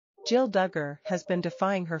Jill Duggar has been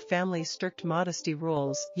defying her family's strict modesty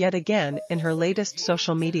rules yet again in her latest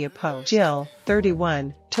social media post. Jill,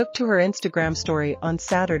 31, took to her Instagram story on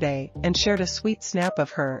Saturday and shared a sweet snap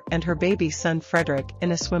of her and her baby son Frederick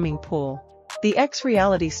in a swimming pool. The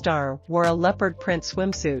ex-reality star wore a leopard-print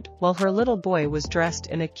swimsuit while her little boy was dressed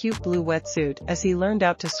in a cute blue wetsuit as he learned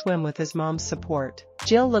out to swim with his mom's support.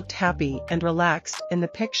 Jill looked happy and relaxed in the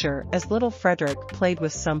picture as little Frederick played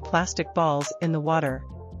with some plastic balls in the water.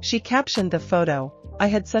 She captioned the photo, "I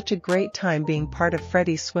had such a great time being part of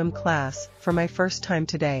Freddie's swim class for my first time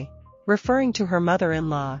today." Referring to her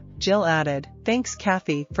mother-in-law, Jill added, "Thanks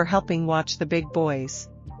Kathy for helping watch the big boys."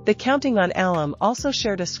 The Counting on alum also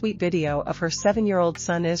shared a sweet video of her 7-year-old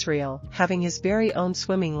son Israel having his very own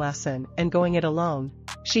swimming lesson and going it alone.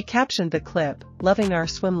 She captioned the clip, "Loving our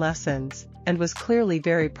swim lessons," and was clearly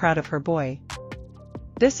very proud of her boy.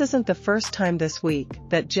 This isn't the first time this week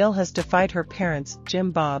that Jill has defied her parents'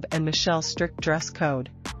 Jim Bob and Michelle's strict dress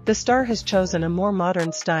code. The star has chosen a more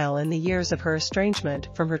modern style in the years of her estrangement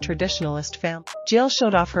from her traditionalist family. Jill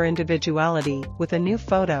showed off her individuality with a new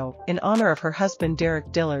photo in honor of her husband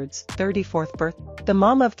Derek Dillard's 34th birthday. The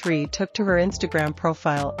mom of 3 took to her Instagram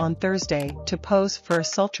profile on Thursday to pose for a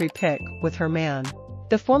sultry pic with her man.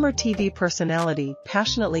 The former TV personality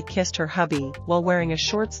passionately kissed her hubby while wearing a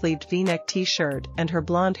short-sleeved V-neck t-shirt and her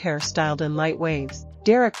blonde hair styled in light waves.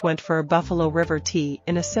 Derek went for a Buffalo River tee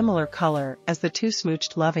in a similar color as the two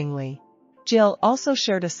smooched lovingly. Jill also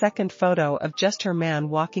shared a second photo of just her man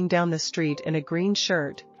walking down the street in a green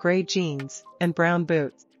shirt, gray jeans, and brown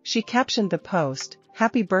boots. She captioned the post,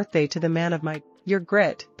 "Happy birthday to the man of my. Your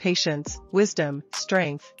grit, patience, wisdom,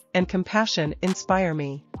 strength, and compassion inspire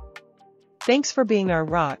me. Thanks for being our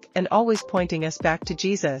rock and always pointing us back to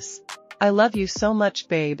Jesus. I love you so much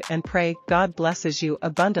babe and pray God blesses you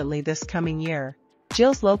abundantly this coming year."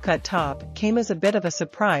 Jill's low-cut top came as a bit of a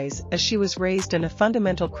surprise as she was raised in a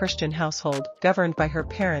fundamental Christian household governed by her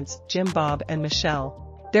parents Jim Bob and Michelle.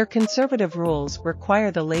 Their conservative rules require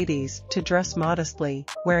the ladies to dress modestly,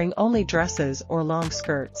 wearing only dresses or long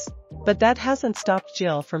skirts. But that hasn't stopped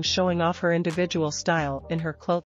Jill from showing off her individual style in her clothes.